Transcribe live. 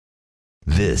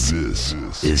This is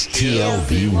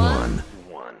TLV1.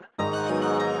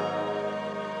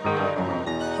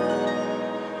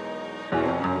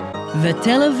 The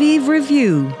Tel Aviv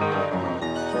Review.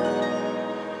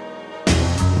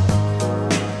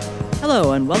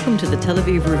 Hello and welcome to the Tel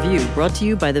Aviv Review, brought to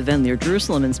you by the Van Leer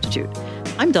Jerusalem Institute.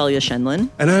 I'm Dahlia Shenlin.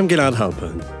 And I'm Gilad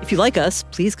Halpern. If you like us,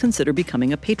 please consider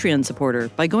becoming a Patreon supporter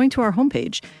by going to our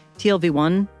homepage,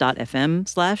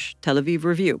 tlv1.fm/Tel Aviv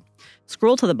Review.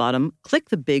 Scroll to the bottom, click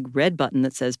the big red button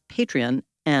that says Patreon,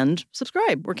 and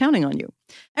subscribe. We're counting on you.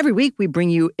 Every week, we bring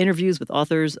you interviews with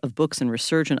authors of books and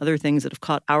research and other things that have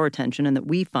caught our attention and that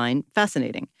we find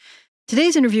fascinating.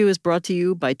 Today's interview is brought to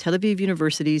you by Tel Aviv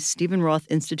University's Stephen Roth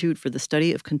Institute for the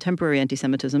Study of Contemporary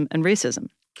Antisemitism and Racism.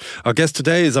 Our guest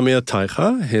today is Amir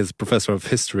Teicher. He's professor of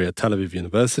history at Tel Aviv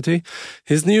University.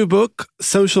 His new book,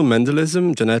 Social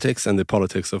Mendelism, Genetics and the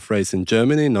Politics of Race in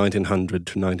Germany, 1900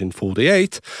 to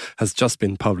 1948, has just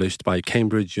been published by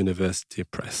Cambridge University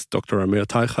Press. Dr. Amir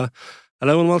Teicher,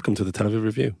 hello and welcome to the Tel Aviv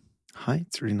Review. Hi,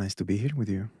 it's really nice to be here with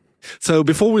you. So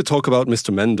before we talk about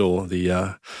Mr. Mendel,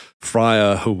 the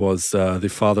friar who was the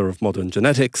father of modern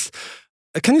genetics,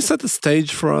 can you set the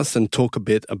stage for us and talk a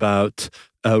bit about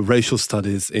racial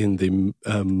studies in the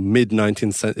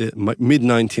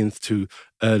mid-19th to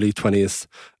early 20th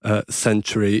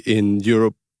century in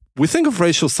Europe? We think of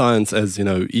racial science as,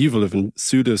 evil, even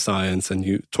pseudoscience, and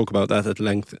you talk about that at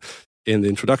length in the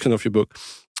introduction of your book.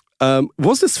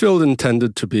 Was this field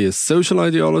intended to be a social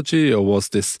ideology, or was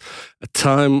this a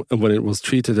time when it was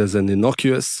treated as an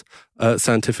innocuous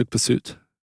scientific pursuit?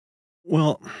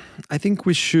 Well, I think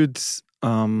we should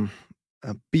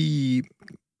be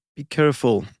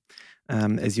careful,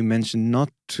 as you mentioned, not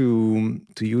to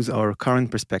use our current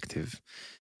perspective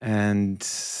and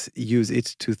use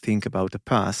it to think about the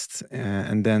past,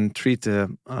 and then treat a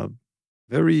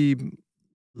very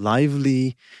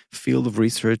lively field of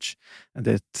research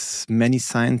that many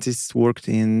scientists worked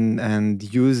in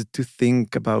and used to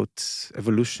think about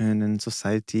evolution and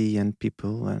society and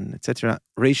people and etc.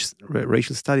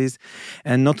 Racial studies,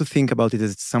 and not to think about it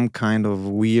as some kind of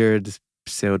weird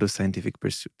pseudo-scientific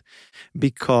pursuit,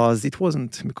 because it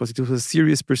wasn't. Because it was a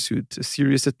serious pursuit, a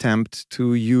serious attempt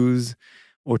to use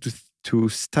or to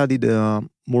study the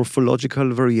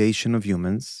morphological variation of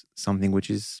humans, something which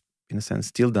is in a sense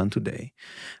still done today,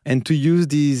 and to use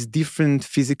these different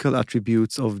physical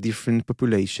attributes of different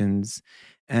populations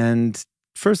and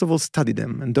first of all study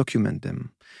them and document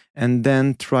them, and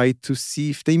then try to see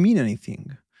if they mean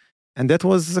anything. And that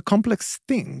was a complex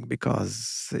thing,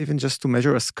 because even just to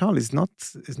measure a skull is not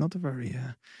a very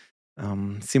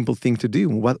simple thing to do.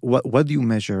 What do you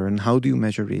measure and how do you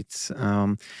measure it?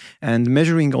 And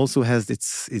measuring also has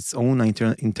its own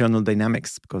internal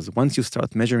dynamics, because once you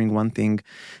start measuring one thing,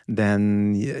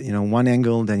 then one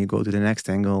angle, then you go to the next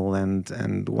angle,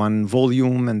 and one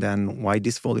volume, and then why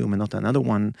this volume and not another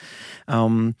one?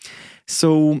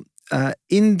 So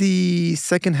in the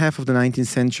second half of the 19th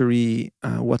century,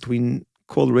 what we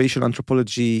call racial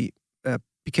anthropology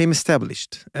became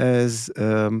established as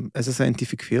a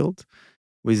scientific field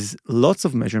with lots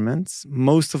of measurements.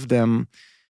 Most of them,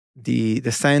 the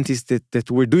scientists that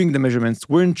were doing the measurements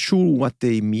weren't sure what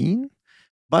they mean,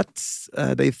 but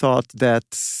they thought that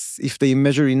if they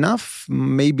measure enough,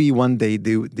 maybe one day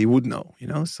they would know.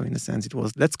 So in a sense, it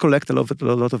was, let's collect a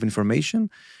lot of information.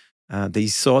 They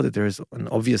saw that there's an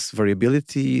obvious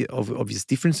variability, of obvious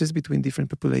differences between different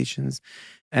populations,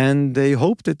 and they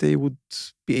hoped that they would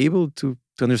be able to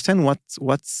understand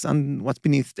what's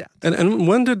beneath that. And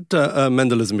when did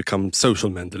Mendelism become social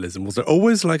Mendelism? Was there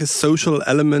always like a social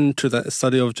element to the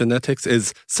study of genetics?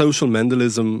 Is social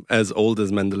Mendelism as old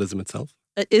as Mendelism itself?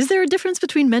 Is there a difference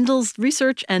between Mendel's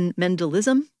research and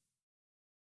Mendelism?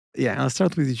 Yeah, I'll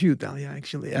start with you, Dahlia,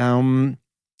 actually.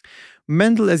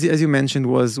 Mendel, as you mentioned,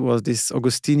 was this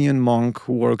Augustinian monk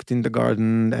who worked in the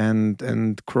garden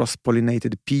and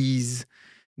cross-pollinated peas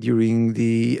during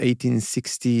the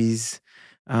 1860s.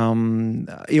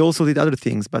 He also did other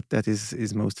things, but that is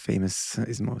his most famous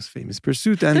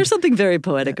pursuit. And there's something very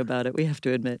poetic about it, we have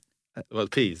to admit. Well,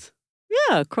 peas.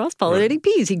 Yeah, cross-pollinating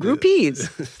peas. He grew peas.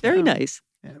 Very nice.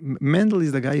 Mendel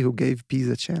is the guy who gave peas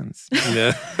a chance.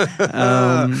 Yeah.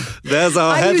 There's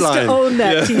our headline. I used to own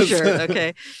that T-shirt,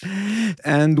 okay.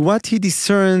 And what he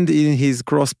discerned in his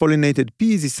cross-pollinated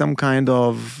peas is some kind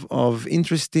of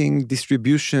interesting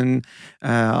distribution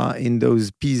in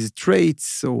those peas traits.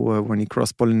 So when he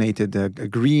cross-pollinated a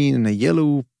green and a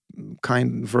yellow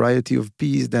kind variety of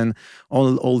peas, then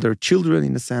all their children,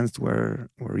 in a sense, were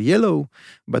yellow.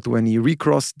 But when you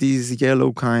recross these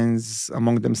yellow kinds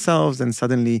among themselves, then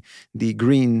suddenly the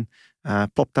green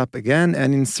popped up again,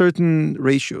 and in certain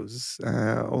ratios,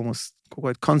 almost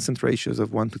quite constant ratios of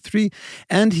 1-3.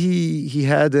 And he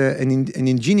had an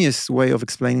ingenious way of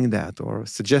explaining that, or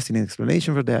suggesting an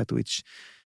explanation for that, which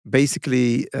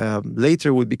basically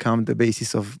later would become the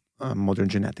basis of modern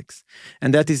genetics.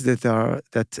 And that is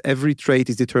that every trait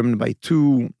is determined by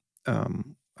two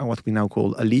what we now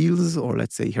call alleles, or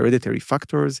let's say hereditary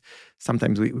factors.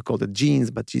 Sometimes we call it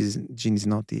genes, but gene is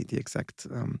not the exact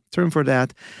term for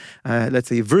that. Let's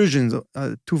say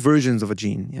two versions of a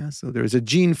gene. Yeah, so there is a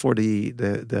gene for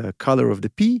the color of the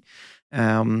pea,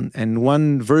 and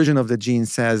one version of the gene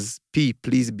says pea,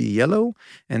 please be yellow,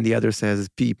 and the other says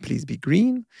pea, please be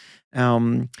green.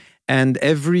 And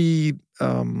every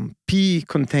pea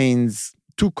contains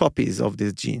two copies of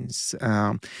these genes.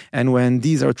 And when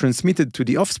these are transmitted to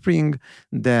the offspring,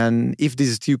 then if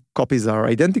these two copies are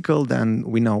identical, then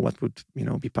we know what would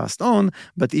be passed on.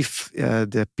 But if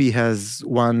the pea has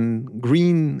one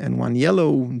green and one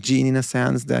yellow gene, in a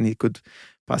sense, then it could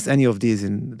pass any of these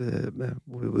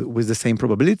with the same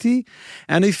probability.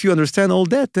 And if you understand all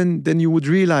that, then you would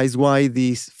realize why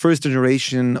the first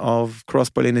generation of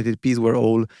cross-pollinated peas were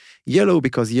all yellow,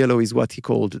 because yellow is what he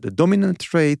called the dominant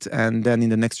trait, and then in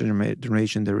the next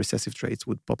generation, the recessive traits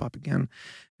would pop up again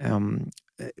in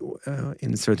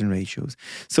certain ratios.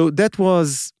 So that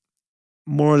was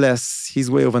more or less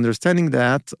his way of understanding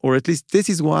that, or at least this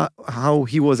is how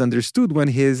he was understood when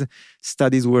his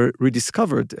studies were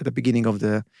rediscovered at the beginning of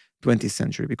the 20th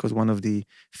century. Because one of the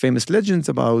famous legends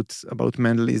about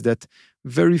Mendel is that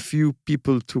very few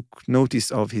people took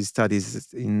notice of his studies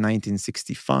in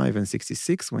 1965 and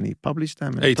 66 when he published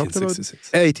them. And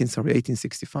 1865,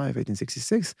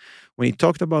 1866, when he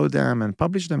talked about them and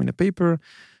published them in a paper.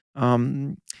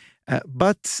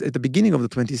 But at the beginning of the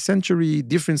 20th century,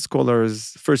 different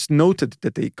scholars first noted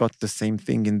that they got the same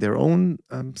thing in their own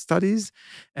studies,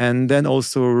 and then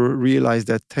also realized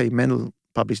that, hey, Mendel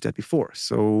published that before.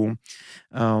 So,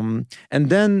 and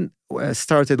then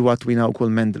started what we now call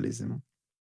Mendelism.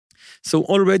 So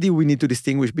already we need to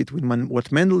distinguish between what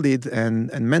Mendel did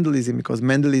and Mendelism, because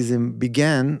Mendelism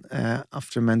began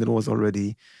after Mendel was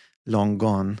already long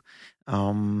gone.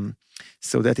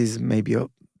 So that is maybe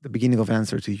the beginning of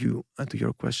answer to your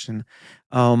question.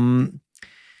 And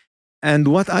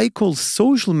what I call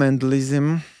social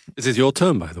Mendelism... Is it your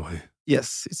term, by the way?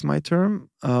 Yes, it's my term.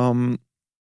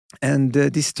 And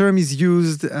this term is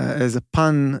used as a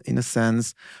pun, in a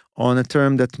sense, on a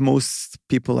term that most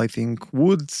people, I think,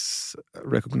 would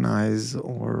recognize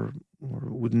or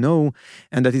would know,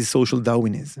 and that is social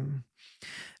Darwinism.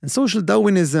 And social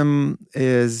Darwinism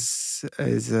is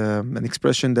an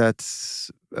expression that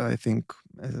I think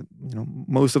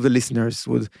most of the listeners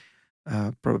would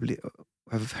probably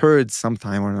have heard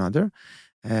sometime or another.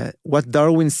 What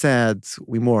Darwin said,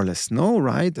 we more or less know,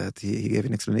 right? That he gave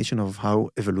an explanation of how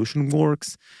evolution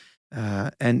works.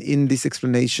 And in this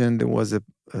explanation, there was a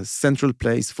central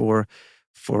place for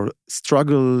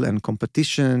struggle and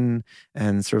competition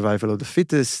and survival of the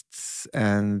fittest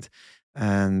and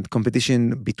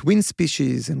competition between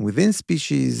species and within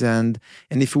species. And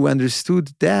if we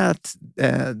understood that,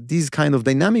 these kind of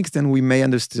dynamics, then we may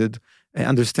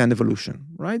understand evolution,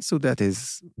 right? So that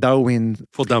is Darwin.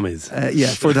 For dummies. Yeah,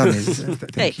 for dummies.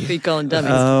 Hey, you call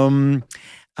them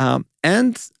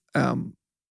dummies.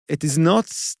 It is not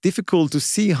difficult to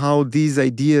see how these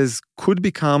ideas could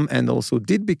become, and also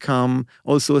did become,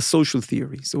 also a social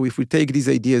theory. So if we take these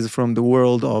ideas from the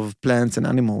world of plants and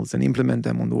animals and implement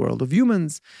them on the world of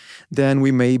humans, then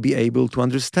we may be able to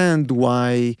understand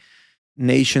why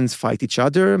nations fight each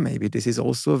other. Maybe this is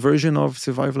also a version of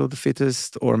survival of the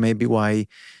fittest, or maybe why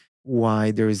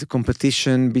there is a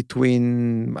competition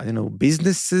between,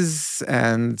 businesses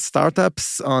and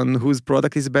startups on whose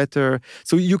product is better.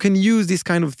 So you can use this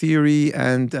kind of theory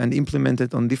and implement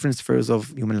it on different spheres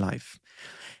of human life.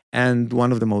 And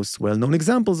one of the most well-known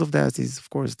examples of that is,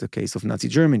 of course, the case of Nazi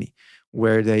Germany,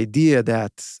 where the idea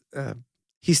that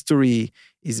history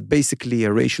is basically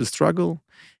a racial struggle,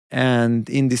 and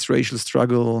in this racial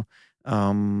struggle,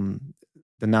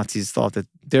 the Nazis thought that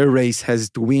their race has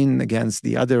to win against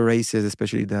the other races,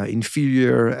 especially the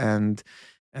inferior and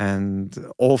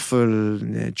awful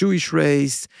Jewish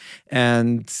race,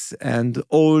 and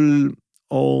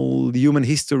all human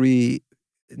history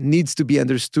needs to be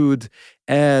understood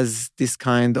as this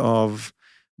kind of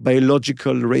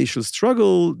biological racial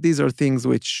struggle. These are things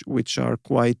which are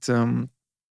quite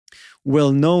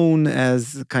well known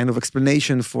as kind of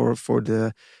explanation for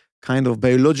the kind of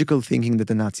biological thinking that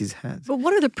the Nazis had. But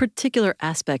what are the particular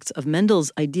aspects of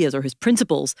Mendel's ideas or his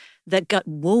principles that got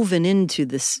woven into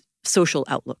this social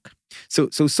outlook?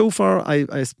 So far, I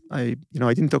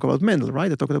didn't talk about Mendel,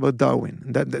 right? I talked about Darwin.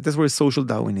 And that's where social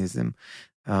Darwinism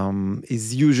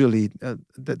is usually.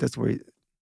 That's where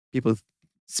people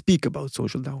speak about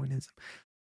social Darwinism.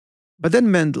 But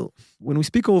then Mendel. When we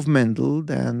speak of Mendel,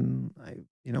 then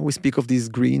we speak of these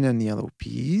green and yellow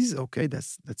peas. Okay,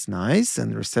 that's nice.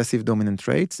 And recessive dominant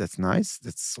traits. That's nice.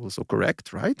 That's also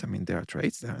correct, right? I mean, there are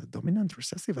traits. There are dominant,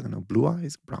 recessive. I don't know, blue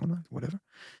eyes, brown eyes, whatever.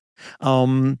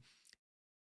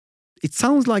 It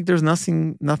sounds like there's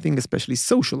nothing especially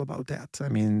social about that. I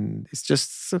mean, it's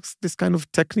just this kind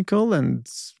of technical and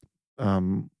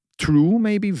true,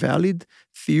 maybe valid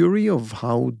theory of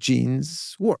how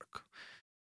genes work.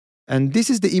 And this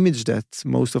is the image that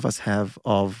most of us have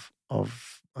of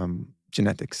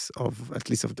genetics, of at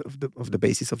least of the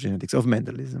basis of genetics, of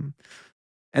Mendelism.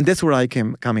 And that's where I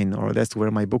come in, or that's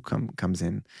where my book comes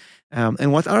in.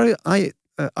 And what I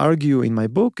argue in my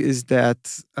book is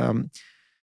that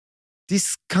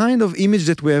this kind of image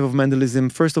that we have of Mendelism,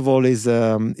 first of all, is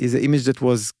an image that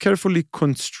was carefully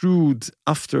construed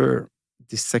after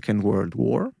the Second World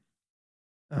War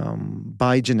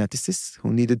by geneticists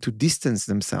who needed to distance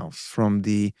themselves from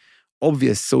the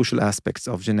obvious social aspects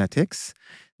of genetics.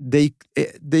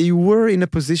 They were in a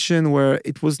position where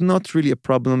it was not really a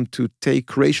problem to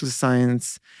take racial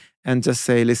science and just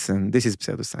say, listen, this is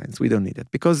pseudoscience. We don't need it.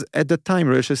 Because at the time,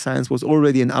 racial science was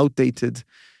already an outdated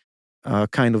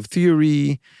kind of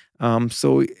theory.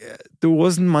 So there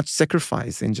wasn't much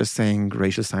sacrifice in just saying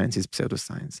racial science is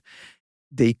pseudoscience.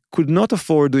 They could not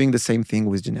afford doing the same thing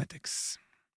with genetics.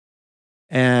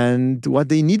 And what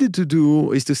they needed to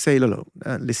do is to say,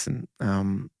 listen,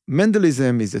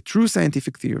 Mendelism is a true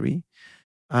scientific theory.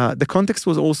 The context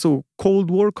was also Cold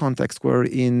War context, where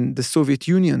in the Soviet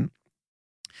Union,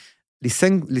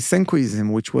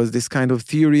 Lysenkoism, which was this kind of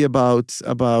theory about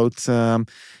the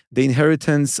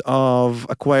inheritance of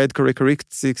acquired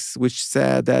characteristics, which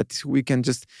said that we can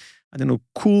just,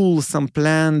 cool some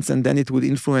plants and then it would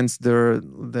influence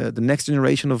the next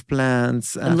generation of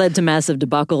plants. And led to massive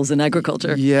debacles in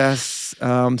agriculture. Yes.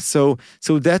 So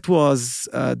that was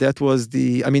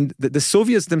the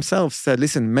Soviets themselves said,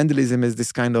 listen, Mendelism is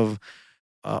this kind of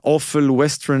awful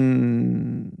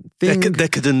Western thing.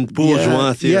 Decadent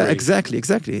bourgeois theory. Yeah, exactly.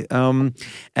 And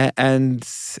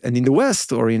in the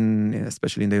West, or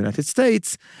especially in the United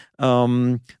States,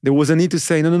 there was a need to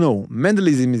say, no.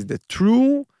 Mendelism is the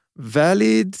true,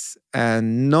 valid,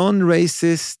 and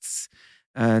non-racist,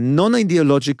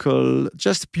 non-ideological,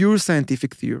 just pure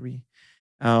scientific theory.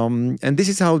 And this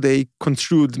is how they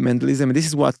construed Mendelism. And this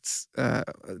is what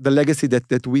the legacy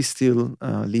that we still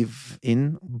live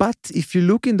in. But if you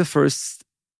look in the first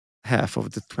half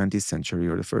of the 20th century,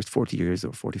 or the first 40 years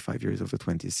or 45 years of the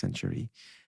 20th century,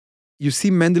 you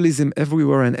see Mendelism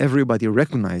everywhere, and everybody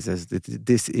recognizes that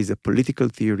this is a political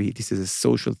theory, this is a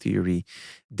social theory,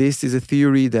 this is a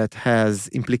theory that has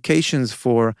implications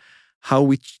for how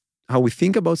we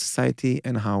think about society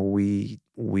and how we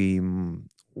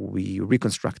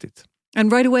reconstruct it.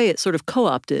 And right away, it sort of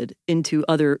co-opted into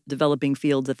other developing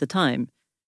fields at the time,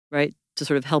 right? To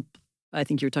sort of help, I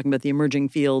think you were talking about the emerging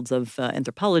fields of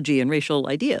anthropology and racial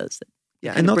ideas.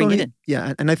 And not only,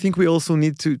 and I think we also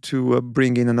need to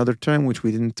bring in another term which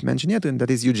we didn't mention yet, and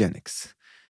that is eugenics.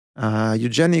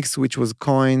 Eugenics, which was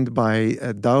coined by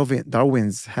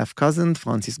Darwin's half-cousin,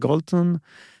 Francis Galton,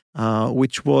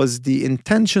 which was the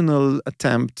intentional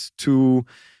attempt to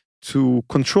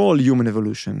control human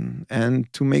evolution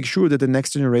and to make sure that the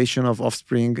next generation of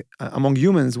offspring among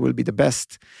humans will be the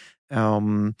best,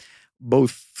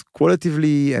 both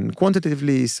qualitatively and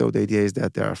quantitatively. So the idea is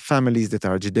that there are families that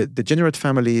are degenerate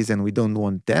families, and we don't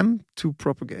want them to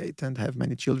propagate and have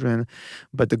many children.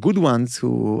 But the good ones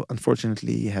who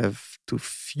unfortunately have too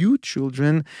few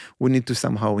children, we need to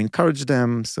somehow encourage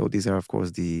them. So these are, of course,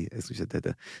 as we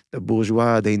said, the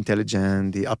bourgeois, the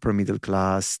intelligent, the upper middle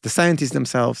class, the scientists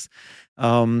themselves.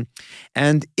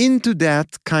 And into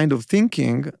that kind of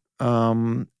thinking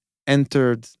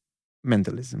entered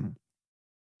Mendelism.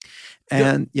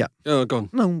 And go on.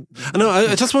 No,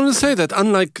 I just want to say that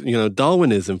unlike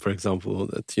Darwinism, for example,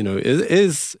 that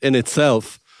is in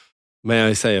itself, may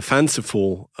I say, a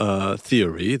fanciful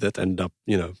theory that ended up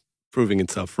proving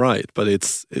itself right, but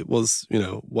it was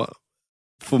what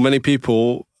for many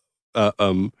people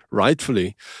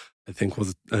rightfully, I think,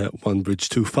 was one bridge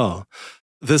too far.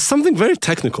 There's something very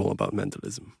technical about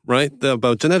Mendelism, right?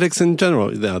 About genetics in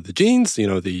general. There are the genes,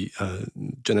 the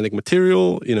genetic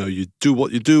material, you do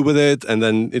what you do with it, and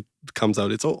then it comes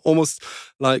out. It's almost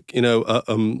like,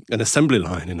 an assembly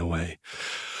line in a way.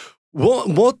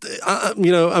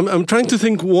 I'm trying to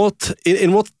think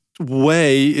in what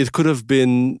way it could have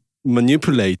been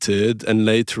manipulated and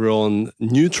later on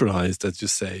neutralized, as you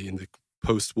say, in the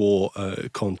post-war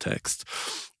context,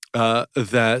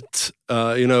 that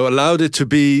allowed it to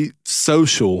be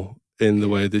social in the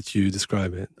way that you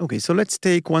describe it. Okay, so let's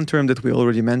take one term that we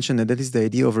already mentioned, and that is the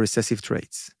idea of recessive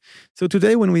traits. So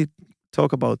today, when we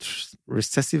talk about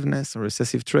recessiveness or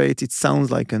recessive traits, it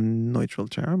sounds like a neutral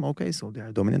term. Okay, so there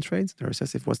are dominant traits, they're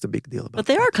recessive. What's the big deal about But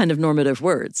they that? are kind of normative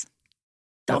words.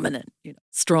 Dominant,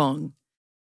 strong.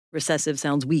 Recessive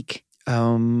sounds weak.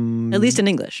 At least in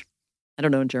English. I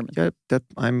don't know in German. Yeah, that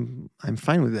I'm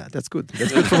fine with that. That's good.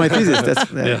 That's good for my thesis. That's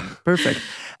perfect.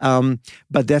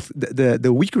 But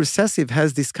the weak recessive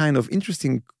has this kind of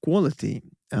interesting quality,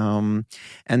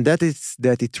 and that is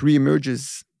that it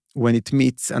reemerges when it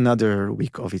meets another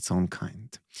weak of its own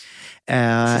kind.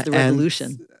 This is the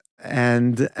revolution.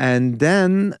 And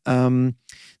then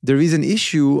there is an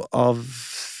issue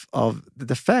of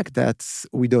the fact that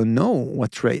we don't know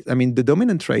what traits. I mean, the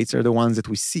dominant traits are the ones that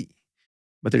we see,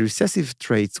 but the recessive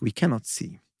traits we cannot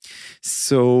see.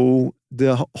 So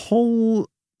the whole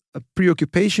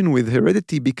preoccupation with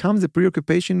heredity becomes a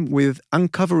preoccupation with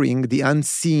uncovering the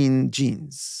unseen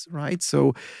genes, right?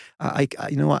 So I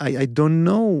don't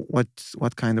know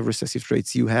what kind of recessive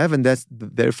traits you have, and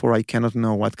therefore I cannot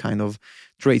know what kind of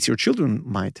traits your children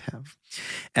might have.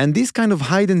 And this kind of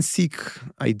hide and seek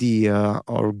idea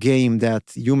or game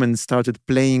that humans started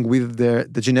playing with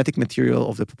the genetic material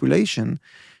of the population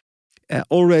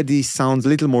already sounds a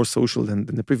little more social than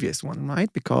the previous one,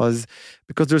 right? Because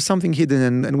there's something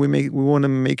hidden, and we want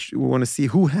to see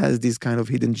who has these kind of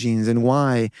hidden genes and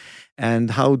why,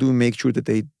 and how do we make sure that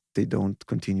they don't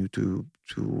continue to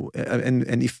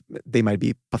and if they might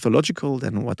be pathological,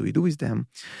 then what do we do with them?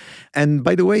 And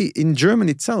by the way, in German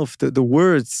itself, the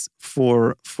words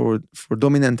for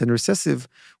dominant and recessive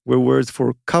were words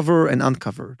for cover and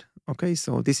uncovered. Okay,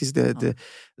 so this is the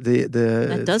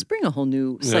that does bring a whole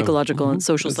new psychological and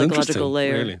social psychological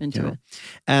layer really. into it.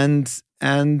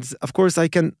 And of course I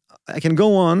can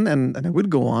go on and I would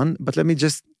go on, but let me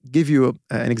just give you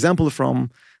an example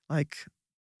from like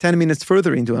 10 minutes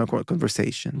further into our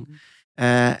conversation,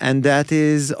 and that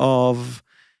is of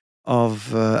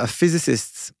a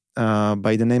physicist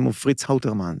by the name of Fritz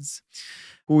Hautermans,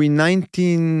 who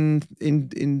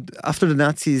after the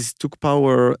Nazis took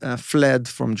power, fled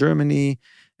from Germany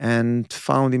and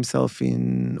found himself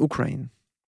in Ukraine.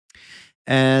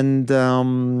 And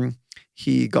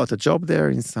he got a job there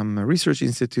in some research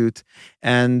institute,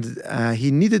 and he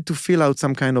needed to fill out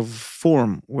some kind of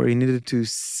form where he needed to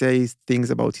say things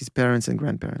about his parents and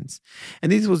grandparents.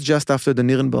 And this was just after the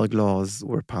Nuremberg laws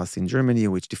were passed in Germany,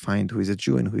 which defined who is a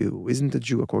Jew and who isn't a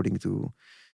Jew according to,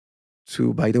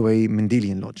 by the way,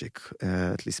 Mendelian logic,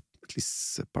 at least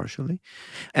partially.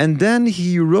 And then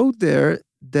he wrote there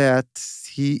that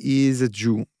he is a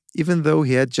Jew, even though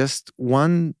he had just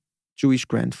one Jewish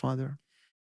grandfather.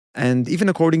 And even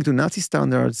according to Nazi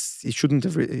standards,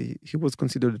 he was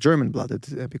considered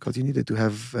German-blooded because you needed to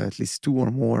have at least two or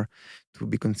more to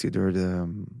be considered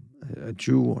a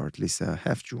Jew, or at least a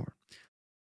half-Jew.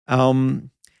 And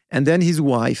then his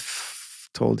wife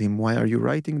told him, "Why are you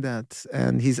writing that?"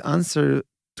 And his answer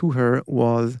to her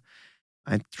was,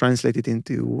 I translate it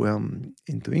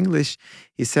into English.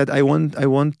 He said, "I want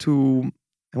to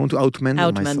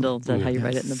outmendel myself." Outmendel, is that how you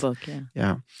write it in the book? Yeah.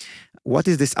 Yeah. What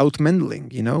is this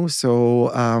outmendeling, So,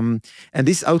 and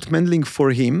this outmendeling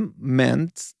for him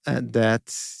meant that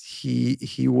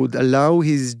he would allow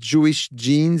his Jewish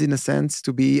genes, in a sense,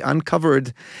 to be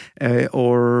uncovered,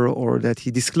 or that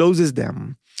he discloses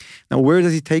them. Now, where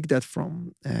does he take that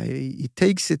from? He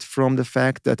takes it from the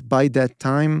fact that by that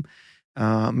time,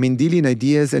 Mendelian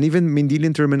ideas and even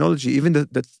Mendelian terminology, even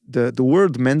the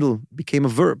word Mendel became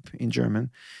a verb in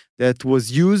German that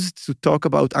was used to talk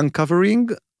about uncovering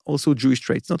also Jewish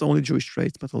traits, not only Jewish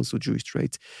traits, but also Jewish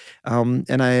traits.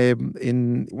 And I,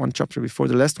 in one chapter before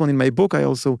the last one in my book, I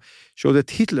also show that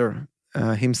Hitler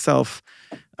himself,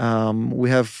 we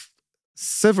have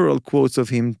several quotes of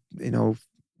him,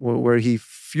 where he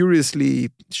furiously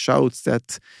shouts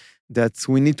that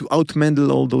we need to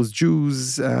outmendel all those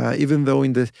Jews, even though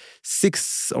in the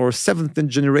 6th or 7th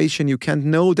generation you can't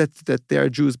know that they are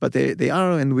Jews, but they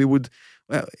are, and we would,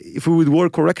 if we would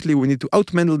work correctly, we need to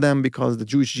outmendel them because the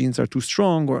Jewish genes are too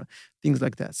strong, or things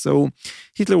like that. So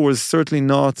Hitler was certainly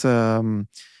not,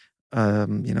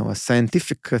 a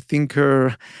scientific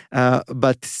thinker,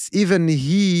 but even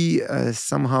he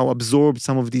somehow absorbed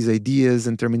some of these ideas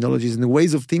and terminologies and the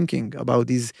ways of thinking about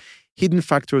these hidden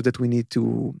factors that we need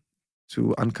to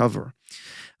uncover.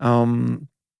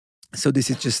 So this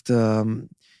is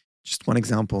just one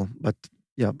example, but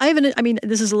Yeah. I mean,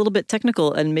 this is a little bit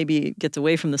technical and maybe gets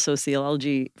away from the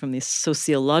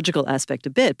sociological aspect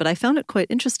a bit, but I found it quite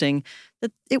interesting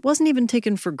that it wasn't even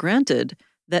taken for granted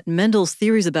that Mendel's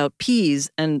theories about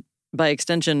peas and, by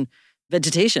extension,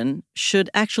 vegetation should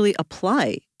actually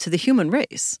apply to the human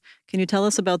race. Can you tell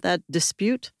us about that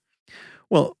dispute?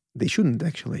 Well, they shouldn't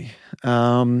actually.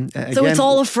 So it's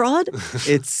all a fraud?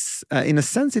 It's in a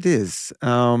sense it is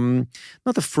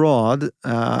not a fraud.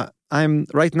 I'm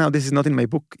right now. This is not in my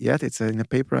book yet. It's in a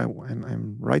paper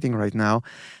I'm writing right now.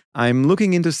 I'm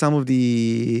looking into some of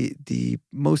the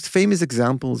most famous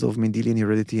examples of Mendelian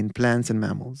heredity in plants and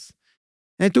mammals.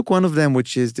 And I took one of them,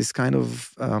 which is this kind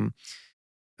of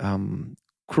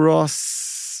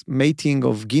cross mating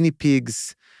of guinea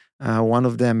pigs. One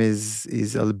of them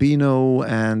is albino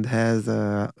and has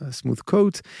a smooth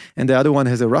coat, and the other one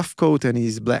has a rough coat and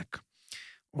he's black,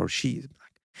 or she is black.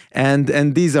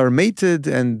 And these are mated,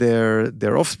 and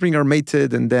their offspring are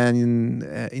mated, and then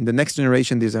in the next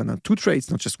generation there's not two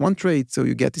traits, not just one trait. So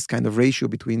you get this kind of ratio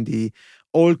between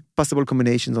all possible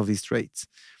combinations of these traits.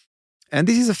 And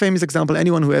this is a famous example.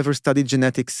 Anyone who ever studied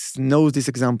genetics knows this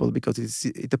example because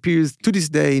it appears to this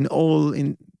day in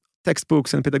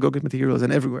textbooks and pedagogic materials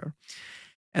and everywhere.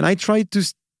 And I tried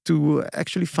to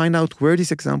actually find out where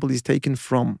this example is taken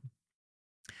from.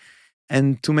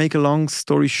 And to make a long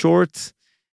story short,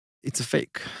 it's a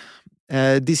fake.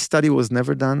 This study was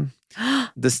never done.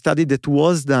 The study that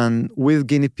was done with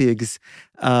guinea pigs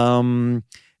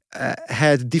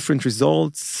had different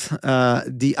results.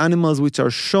 The animals which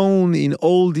are shown in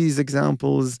all these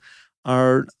examples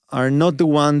are not the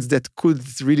ones that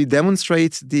could really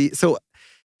demonstrate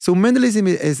So Mendelism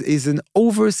is an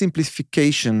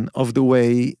oversimplification of the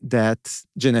way that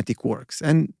genetic works.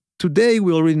 And today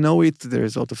we already know it.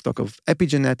 There's a lot of talk of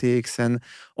epigenetics and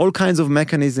all kinds of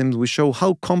mechanisms which show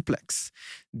how complex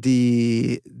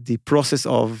the process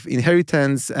of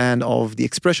inheritance and of the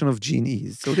expression of gene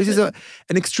is. So this is an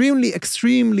extremely,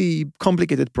 extremely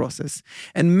complicated process.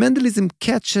 And Mendelism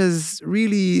catches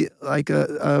really like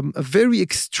a very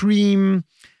extreme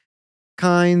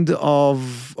kind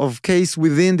of case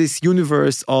within this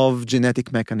universe of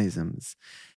genetic mechanisms.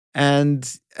 And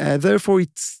therefore,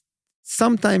 it's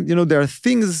sometimes, there are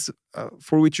things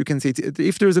for which you can say,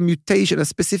 if there's a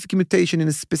specific mutation in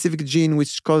a specific gene,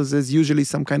 which causes usually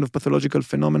some kind of pathological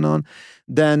phenomenon,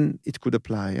 then it could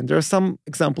apply. And there are some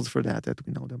examples for that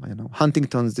we know them.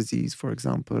 Huntington's disease, for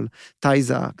example, Tay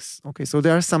Sachs. Okay, so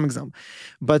there are some examples.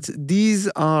 But these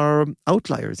are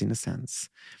outliers in a sense.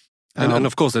 And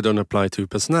of course, they don't apply to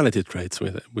personality traits,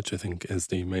 which I think is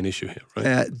the main issue here,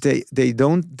 right?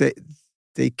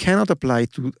 They cannot apply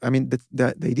to. I mean,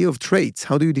 the idea of traits.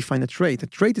 How do you define a trait? A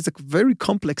trait is a very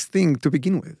complex thing to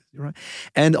begin with, right?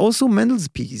 And also Mendel's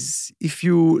peas. If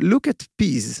you look at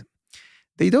peas,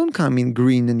 they don't come in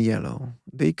green and yellow.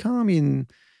 They come in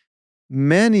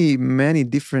many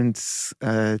different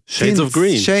shades of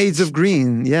green. Shades of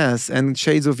green, yes, and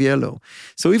shades of yellow.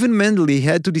 So even Mendel, he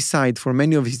had to decide for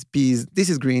many of his peas, this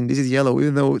is green, this is yellow,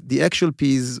 even though the actual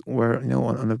peas were,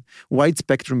 on a wide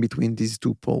spectrum between these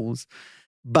two poles.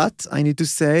 But I need to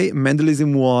say,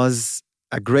 Mendelism was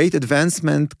a great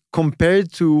advancement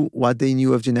compared to what they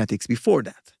knew of genetics before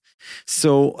that.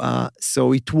 So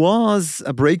it was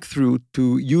a breakthrough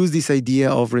to use this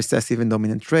idea of recessive and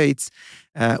dominant traits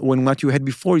when what you had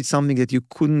before is something that you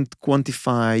couldn't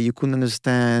quantify, you couldn't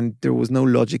understand, there was no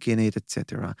logic in it,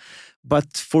 etc.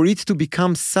 But for it to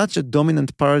become such a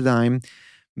dominant paradigm,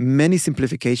 many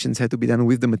simplifications had to be done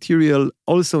with the material,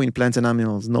 also in plants and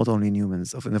animals, not only in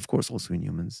humans, and of course also in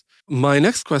humans. My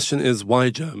next question is, why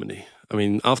Germany? I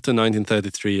mean, after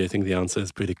 1933, I think the answer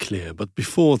is pretty clear. But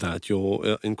before that,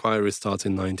 your inquiry starts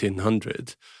in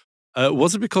 1900.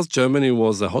 Was it because Germany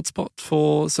was a hotspot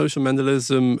for social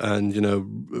Mendelism and,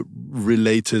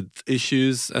 related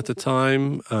issues at the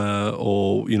time?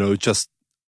 Or, just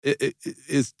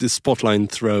is the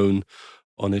spotlight thrown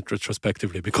on it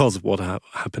retrospectively because of what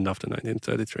happened after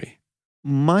 1933?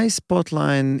 My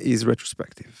spotlight is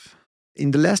retrospective.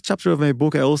 In the last chapter of my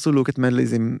book, I also look at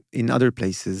Mendelism in other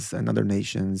places and other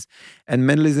nations. And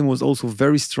Mendelism was also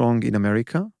very strong in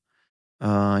America,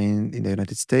 in the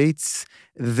United States.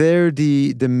 There,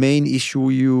 the main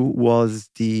issue was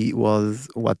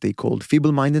what they called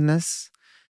feeble-mindedness.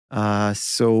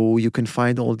 So you can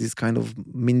find all these kind of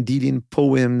Mendelian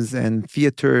poems and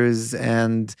theaters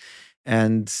and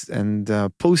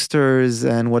posters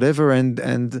and whatever,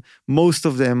 and most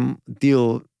of them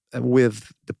deal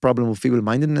with the problem of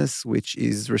feeble-mindedness, which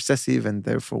is recessive, and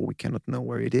therefore we cannot know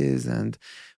where it is, and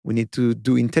we need to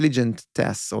do intelligent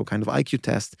tests or kind of IQ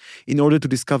tests in order to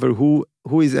discover who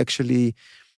is actually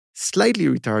slightly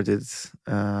retarded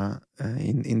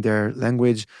in their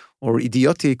language, or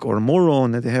idiotic, or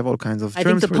moron. They have all kinds of terms. I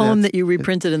think the for poem that you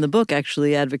reprinted in the book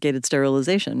actually advocated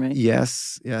sterilization, right?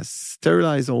 Yes,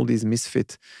 sterilize all these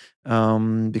misfit,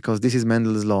 because this is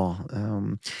Mendel's law.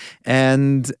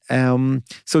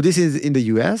 So this is in the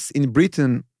US. In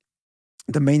Britain,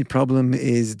 the main problem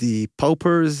is the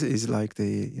paupers, is like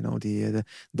the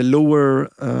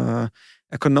lower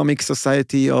economic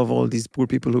society of all these poor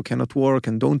people who cannot work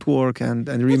and don't work and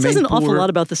remain That says an poor. awful lot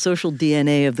about the social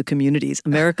DNA of the communities.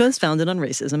 America is founded on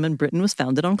racism, and Britain was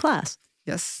founded on class.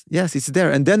 Yes, it's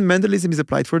there, and then Mendelism is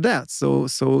applied for that. So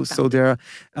there,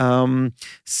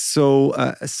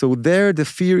 there the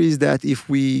fear is that if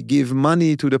we give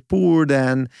money to the poor,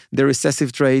 then the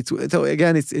recessive traits. So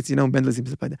again, it's Mendelism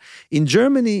is applied there. In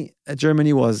Germany,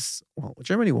 Germany was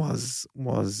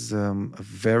a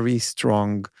very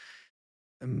strong,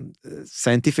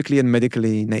 scientifically and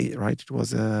medically, right? It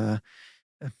was a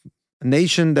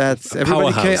nation that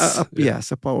everybody powerhouse.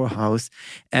 Yes, a powerhouse,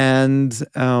 and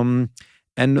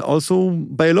also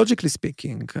biologically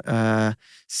speaking.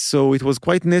 So it was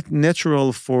quite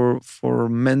natural for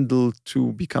Mendel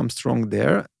to become strong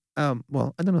there.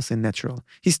 Well, I don't know, say natural.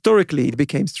 Historically, it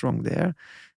became strong there.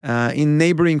 In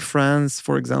neighboring France,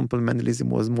 for example, Mendelism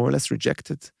was more or less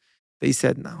rejected. They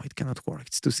said, no, it cannot work.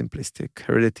 It's too simplistic.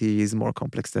 Heredity is more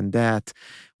complex than that.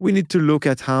 We need to look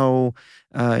at how,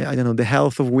 the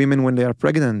health of women when they are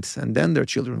pregnant, and then their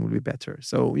children will be better.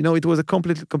 So, it was a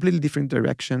completely different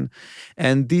direction.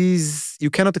 And these,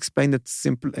 you cannot explain that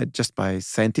just by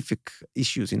scientific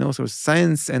issues, So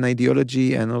science and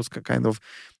ideology and those kind of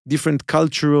different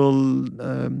cultural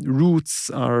roots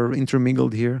are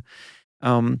intermingled here.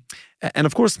 And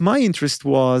of course, my interest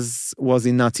was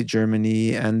in Nazi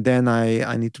Germany, and then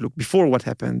I need to look before what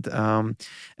happened.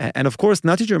 And of course,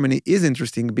 Nazi Germany is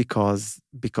interesting because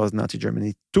Nazi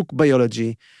Germany took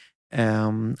biology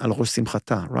al rosh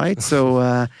simchata, right?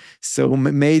 So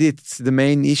made it the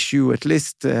main issue, at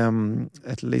least. And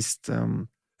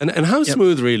how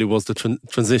smooth really was the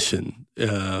transition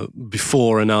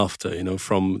before and after,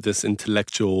 from this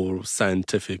intellectual,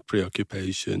 scientific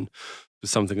preoccupation to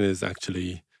something that is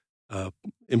actually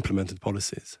implemented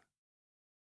policies?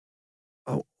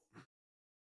 Oh,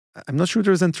 I'm not sure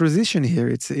there's a transition here.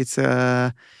 It's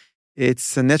a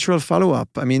natural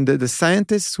follow-up. I mean, the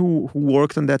scientists who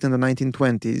worked on that in the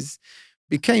 1920s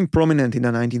became prominent in the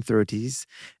 1930s,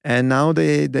 and now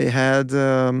they had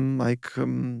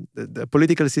the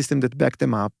political system that backed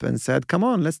them up and said, "Come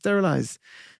on, let's sterilize,"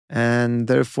 and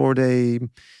therefore they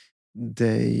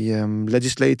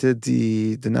legislated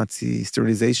the Nazi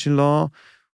sterilization law,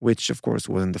 which of course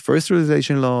wasn't the first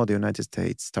sterilization law. The United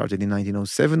States started in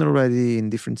 1907 already in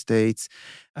different states,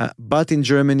 but in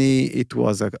Germany it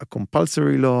was a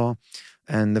compulsory law,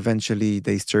 and eventually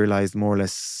they sterilized more or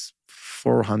less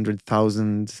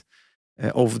 400,000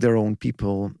 of their own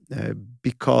people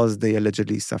because they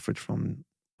allegedly suffered from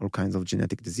all kinds of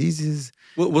genetic diseases.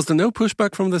 Well, was there no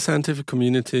pushback from the scientific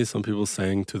community? Some people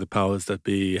saying to the powers that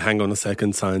be, hang on a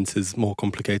second, science is more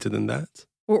complicated than that?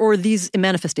 Or these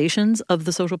manifestations of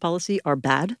the social policy are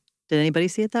bad? Did anybody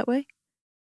see it that way?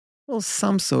 Well,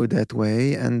 some saw it that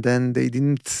way, and then they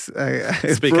didn't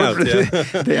speak out.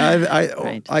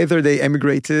 Yeah. Either they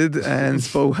emigrated and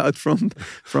spoke out from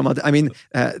other. I mean,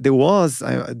 there was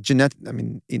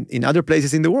in other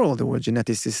places in the world there were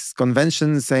geneticists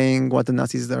conventions saying what the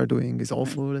Nazis are doing is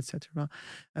awful, etc.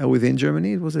 Within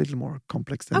Germany, it was a little more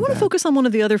complex than that. I want to focus on one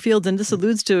of the other fields, and this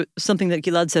alludes to something that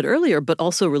Gilad said earlier, but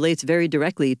also relates very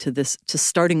directly to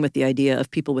starting with the idea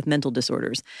of people with mental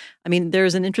disorders. I mean,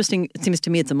 there's an interesting. It seems to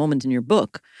me it's a moment in your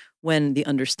book when the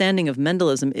understanding of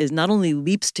Mendelism is not only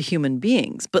leaps to human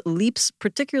beings, but leaps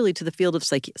particularly to the field of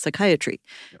psychiatry.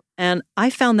 Yep. And I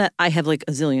found that I have like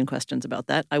a zillion questions about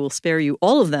that. I will spare you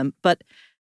all of them. But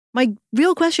my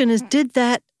real question is, did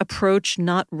that approach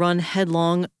not run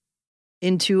headlong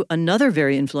into another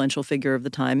very influential figure of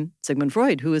the time, Sigmund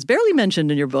Freud, who is barely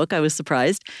mentioned in your book? I was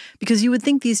surprised, because you would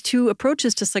think these two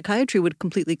approaches to psychiatry would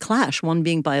completely clash, one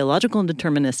being biological and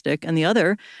deterministic, and the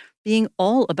other being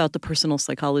all about the personal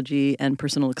psychology and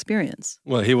personal experience.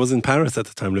 Well, he was in Paris at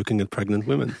the time looking at pregnant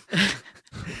women.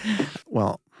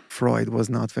 Well, Freud was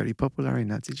not very popular in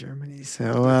Nazi Germany.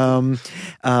 So,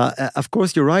 of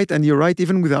course, you're right. And you're right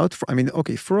even without,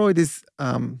 Freud is,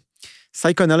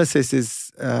 psychoanalysis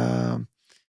is a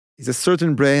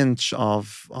certain branch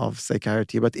of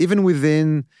psychiatry. But even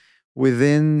within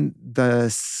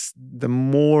the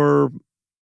more,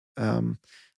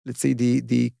 let's say,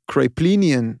 the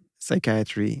Kraepelinian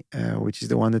psychiatry, which is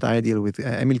the one that I deal with.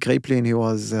 Emil Kraepelin, he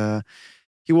was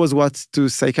he was what to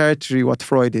psychiatry what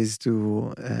Freud is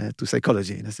to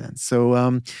psychology in a sense.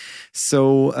 And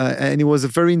he was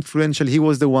very influential. He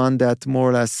was the one that more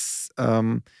or less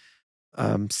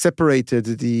separated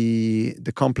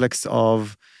the complex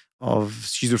of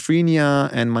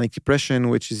schizophrenia and manic depression,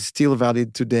 which is still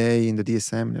valid today in the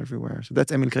DSM and everywhere. So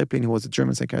that's Emil Kraepelin, who was a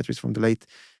German psychiatrist from the late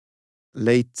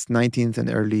 19th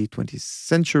and early 20th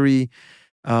century.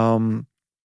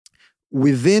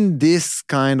 Within this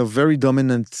kind of very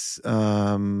dominant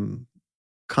kind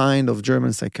of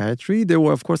German psychiatry, there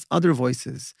were, of course, other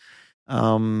voices.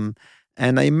 And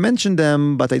I mentioned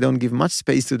them, but I don't give much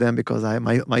space to them because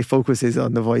my focus is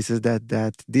on the voices that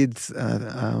did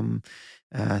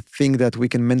think that we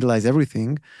can Mendelize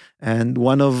everything. And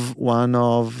one of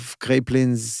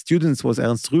Kraepelin's students was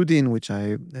Ernst Rudin, which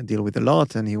I deal with a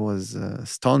lot, and he was a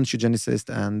staunch eugenicist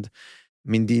and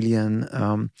Mendelian.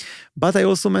 But I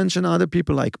also mention other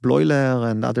people like Bleuler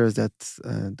and others that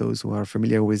those who are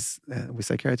familiar with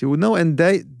psychiatry would know. And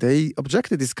they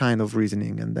objected this kind of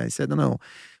reasoning, and they said, no,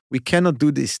 we cannot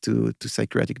do this to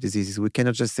psychiatric diseases. We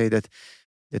cannot just say that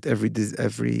every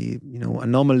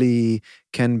anomaly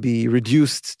can be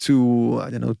reduced to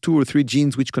 2 or 3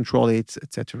 genes which control it,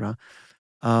 etc.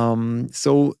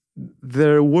 So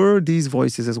there were these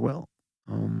voices as well.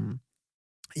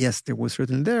 Yes, there was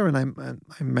certainly there, and I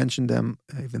mentioned them,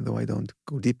 even though I don't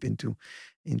go deep into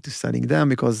studying them,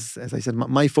 because, as I said,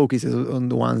 my focus is on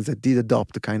the ones that did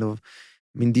adopt the kind of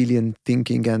Mendelian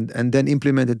thinking and then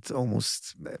implemented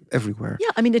almost everywhere.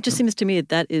 Yeah, I mean, it just seems to me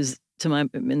that is,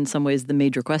 in some ways, the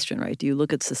major question, right? Do you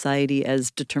look at society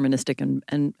as deterministic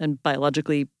and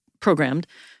biologically programmed,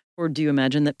 or do you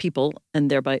imagine that people and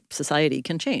thereby society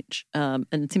can change? And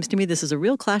it seems to me this is a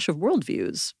real clash of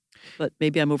worldviews, but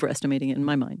maybe I'm overestimating it in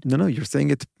my mind. No, you're saying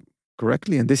it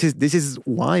correctly, and this is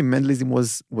why Mendelism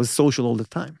was social all the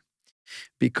time,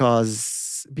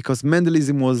 because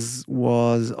Mendelism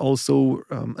was also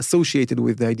associated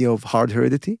with the idea of hard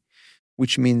heredity,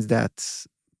 which means that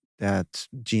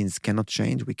genes cannot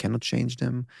change. We cannot change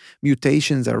them.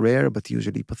 Mutations are rare, but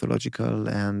usually pathological,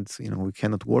 and we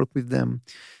cannot work with them.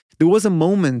 There was a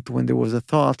moment when there was a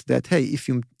thought that, hey,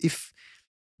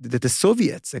 that the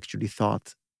Soviets actually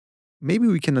thought maybe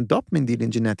we can adopt Mendelian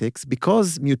genetics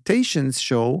because mutations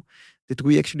show that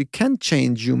we actually can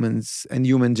change humans and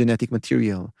human genetic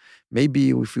material.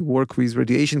 Maybe if we work with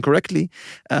radiation correctly,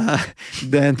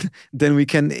 then we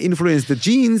can influence the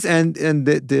genes, and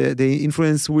the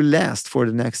influence will last for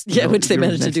the next which they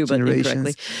managed to do, but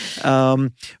incorrectly.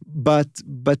 But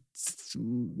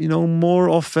more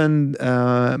often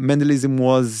Mendelism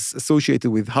was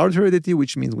associated with hard heredity,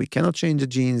 which means we cannot change the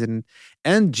genes,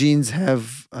 and genes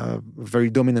have a very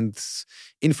dominant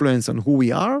influence on who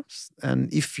we are.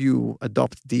 And if you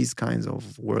adopt these kinds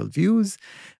of worldviews,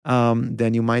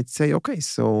 then you might say, okay,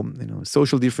 so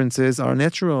social differences are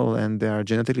natural and they are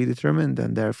genetically determined,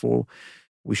 and therefore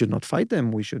we should not fight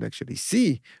them. We should actually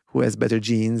see who has better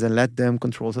genes and let them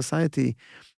control society.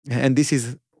 And this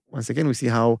is, once again, we see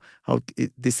how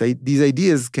these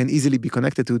ideas can easily be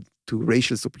connected to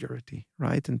racial superiority,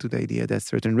 right? And to the idea that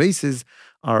certain races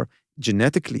are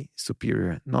genetically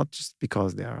superior, not just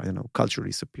because they are,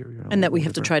 culturally superior. And that we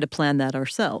have to try to plan that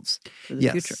ourselves for the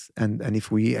future. Yes, and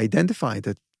if we identify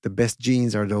that the best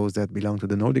genes are those that belong to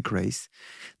the Nordic race,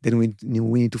 then we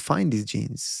need to find these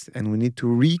genes, and we need to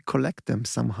recollect them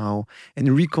somehow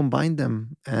and recombine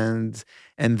them, and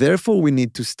therefore we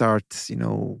need to start,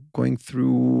 going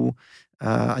through,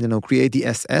 create the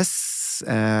SS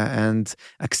and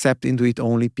accept into it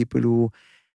only people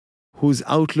whose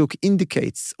outlook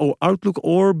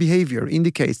or behavior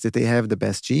indicates that they have the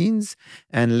best genes,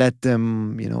 and let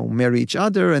them, marry each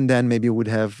other, and then maybe would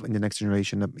have in the next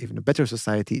generation even a better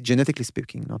society, genetically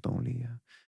speaking, not only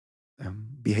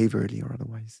behaviorally or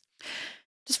otherwise.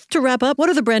 Just to wrap up, what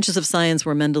are the branches of science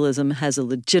where Mendelism has a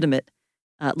legitimate,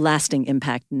 lasting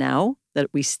impact now that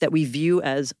we view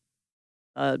as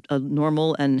a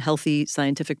normal and healthy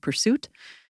scientific pursuit,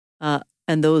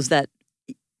 and those that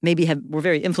maybe were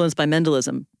very influenced by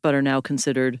Mendelism, but are now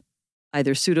considered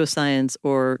either pseudoscience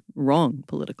or wrong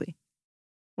politically?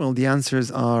 Well, the answers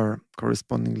are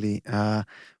correspondingly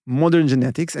modern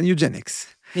genetics and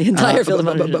eugenics. The entire field of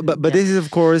modern genetics. But this is, of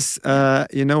course, a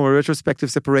retrospective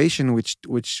separation which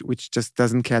just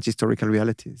doesn't catch historical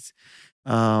realities.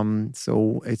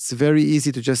 So it's very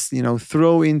easy to just,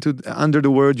 throw under the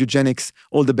word eugenics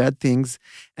all the bad things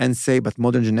and say, but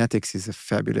modern genetics is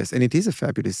it is a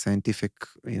fabulous scientific,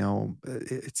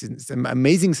 it's an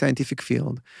amazing scientific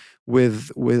field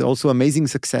with also amazing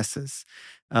successes,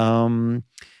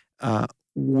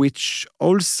 which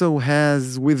also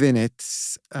has within it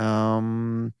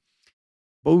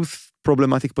both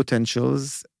problematic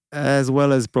potentials, as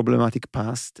well as problematic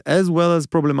past, as well as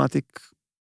problematic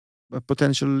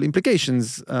potential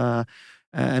implications.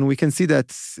 And we can see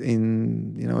that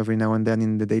in, every now and then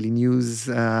in the daily news,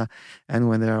 and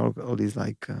when there are all these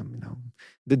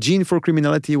the gene for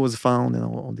criminality was found, and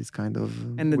all these kind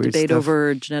of and the weird debate stuff.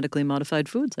 over genetically modified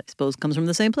foods, I suppose, comes from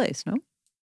the same place, no?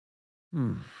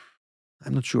 I'm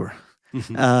not sure.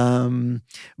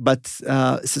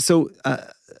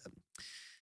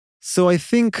 So I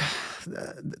think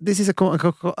this is a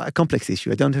complex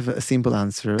issue. I don't have a simple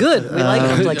answer. Good. We like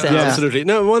complex answers. Absolutely.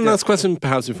 Now, one last question,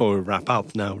 perhaps before we wrap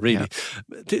up. Now, really,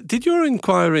 did your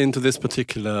inquiry into this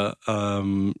particular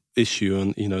issue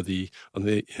on the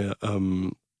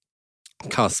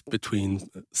cusp between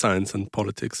science and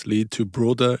politics lead to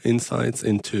broader insights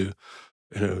into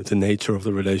the nature of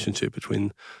the relationship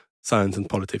between science and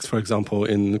politics? For example,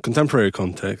 in contemporary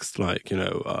context, like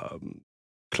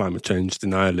climate change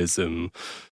denialism,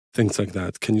 things like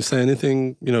that. Can you say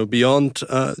anything, beyond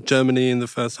Germany in the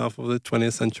first half of the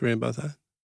 20th century about that?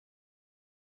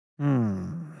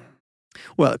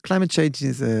 Well, climate change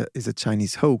is a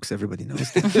Chinese hoax. Everybody knows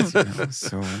that.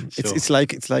 So sure. It's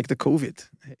like the COVID.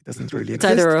 It doesn't really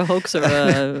exist. It's either a hoax or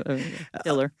a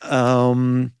killer.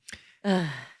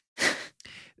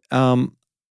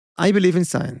 I believe in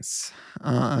science.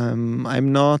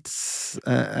 I'm not,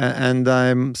 and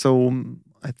I'm so.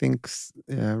 I think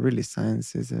really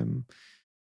science is an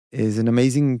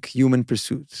amazing human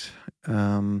pursuit,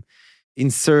 in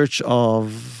search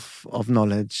of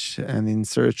knowledge and in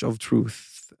search of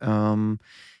truth, and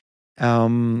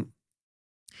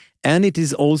it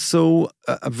is also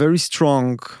a very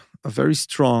strong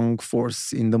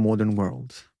force in the modern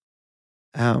world.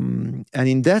 And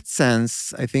in that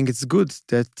sense, I think it's good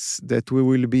that we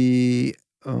will be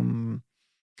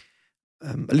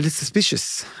a little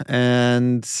suspicious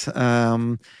and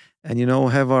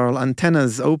have our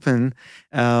antennas open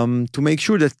to make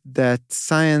sure that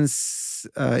science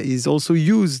is also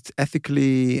used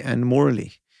ethically and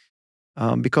morally,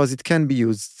 because it can be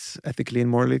used ethically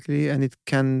and morally, and it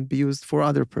can be used for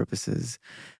other purposes.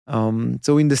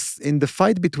 So in the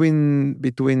fight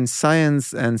between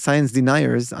science and science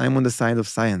deniers, I'm on the side of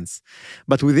science,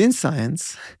 but within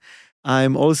science,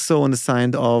 I'm also on the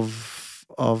side of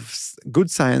good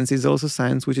science is also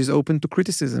science which is open to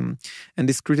criticism. And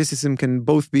this criticism can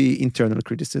both be internal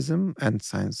criticism, and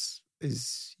science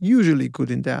is usually good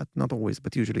in that, not always,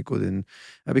 but usually good in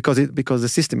because the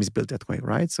system is built that way,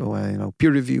 right? So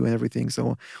peer review and everything.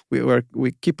 So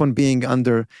we keep on being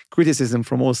under criticism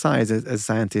from all sides as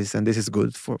scientists, and this is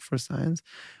good for science.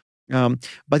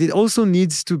 But it also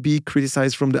needs to be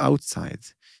criticized from the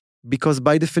outside, because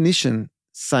by definition,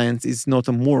 science is not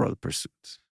a moral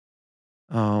pursuit.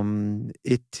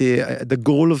 The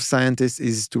goal of scientists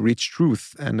is to reach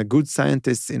truth, and a good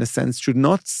scientist, in a sense, should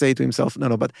not say to himself,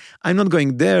 "No, but I'm not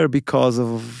going there because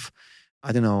of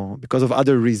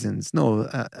other reasons." No,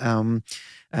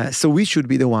 so we should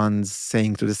be the ones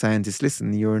saying to the scientists,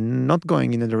 "Listen, you're not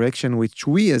going in a direction which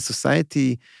we as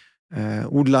society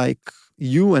would like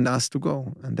you and us to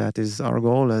go," and that is our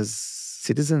goal as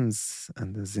citizens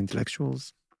and as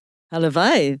intellectuals.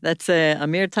 Halavai. That's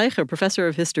Amir Teicher, professor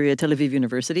of history at Tel Aviv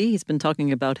University. He's been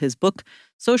talking about his book,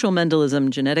 Social Mendelism,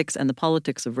 Genetics and the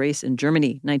Politics of Race in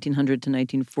Germany, 1900 to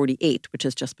 1948, which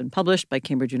has just been published by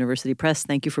Cambridge University Press.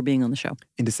 Thank you for being on the show.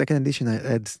 In the second edition, I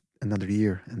add another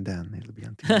year, and then it'll be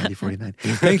until 1949.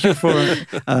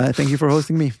 Thank you for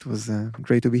hosting me. It was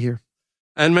great to be here.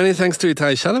 And many thanks to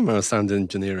Itai Shalom, our sound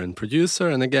engineer and producer,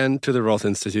 and again to the Roth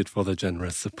Institute for their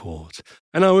generous support.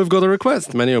 And now we've got a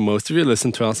request. Many or most of you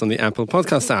listen to us on the Apple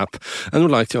Podcast app and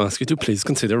would like to ask you to please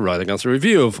consider writing us a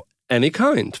review of any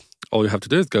kind. All you have to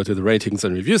do is go to the ratings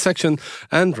and review section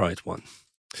and write one.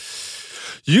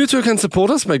 You too can support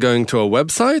us by going to our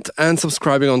website and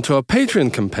subscribing onto our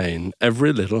Patreon campaign.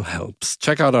 Every little helps.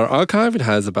 Check out our archive. It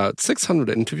has about 600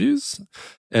 interviews.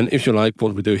 And if you like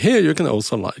what we do here, you can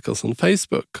also like us on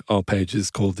Facebook. Our page is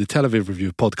called the Tel Aviv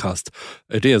Review Podcast,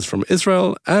 Ideas from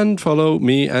Israel, and follow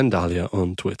me and Dalia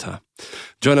on Twitter.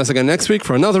 Join us again next week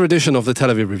for another edition of the Tel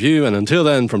Aviv Review. And until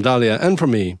then, from Dalia and from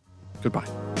me, goodbye.